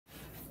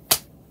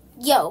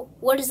Yo,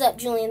 what is up,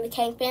 Julian the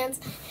Kank fans?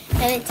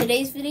 And in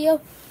today's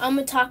video, I'm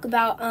going to talk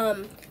about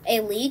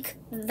a leak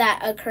that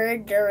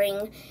occurred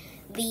during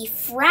the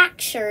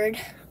Fractured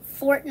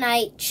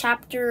Fortnite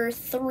Chapter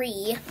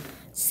 3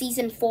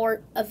 Season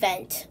 4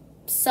 event.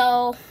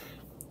 So,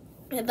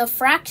 the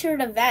Fractured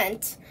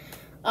event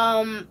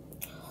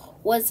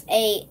was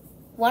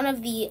one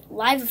of the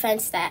live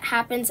events that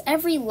happens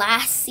every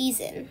last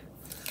season.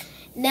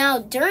 Now,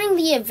 during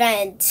the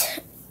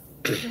event,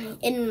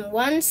 in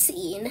one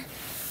scene,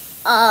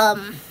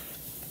 Hulk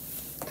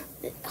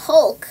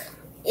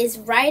is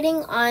riding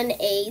on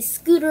a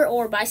scooter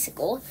or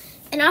bicycle,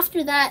 and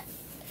after that,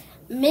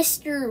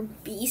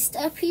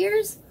 Mrbeast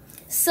appears.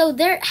 So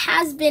there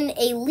has been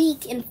a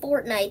leak in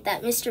Fortnite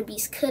that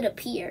Mrbeast could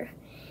appear.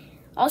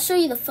 I'll show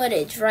you the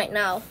footage right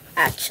now,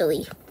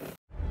 actually.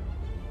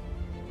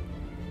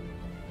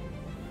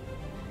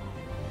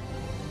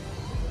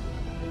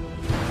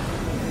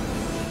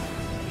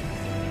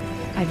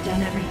 I've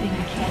done everything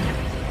I can.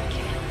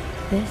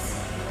 This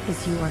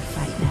is your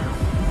fight now.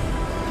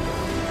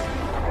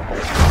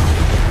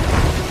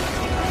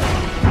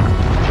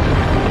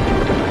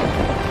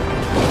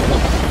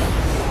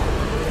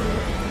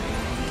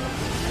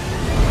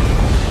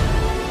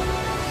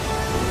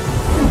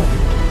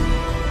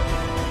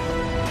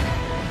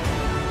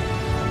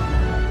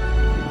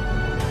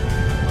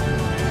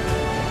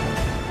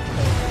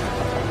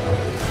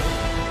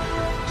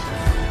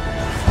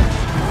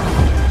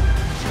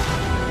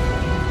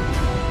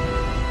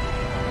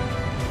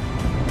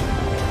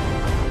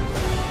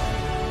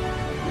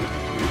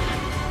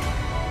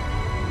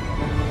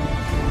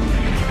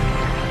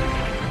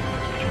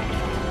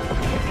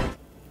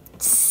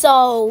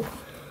 So,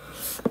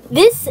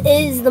 this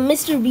is the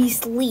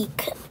Mrbeast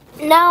leak.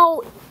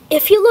 Now,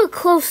 if you look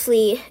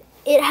closely,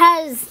 it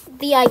has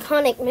the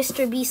iconic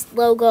Mrbeast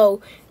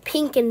logo,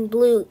 pink and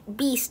blue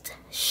Beast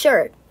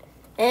shirt.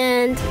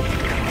 And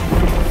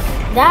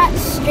that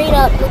straight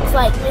up looks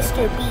like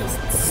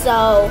Mrbeast.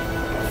 So,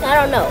 I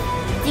don't know.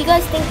 Do you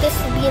guys think this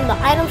would be in the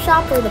item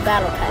shop or the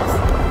battle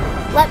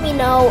pass? Let me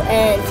know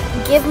and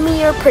give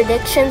me your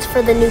predictions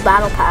for the new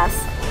battle pass.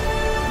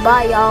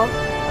 Bye, y'all.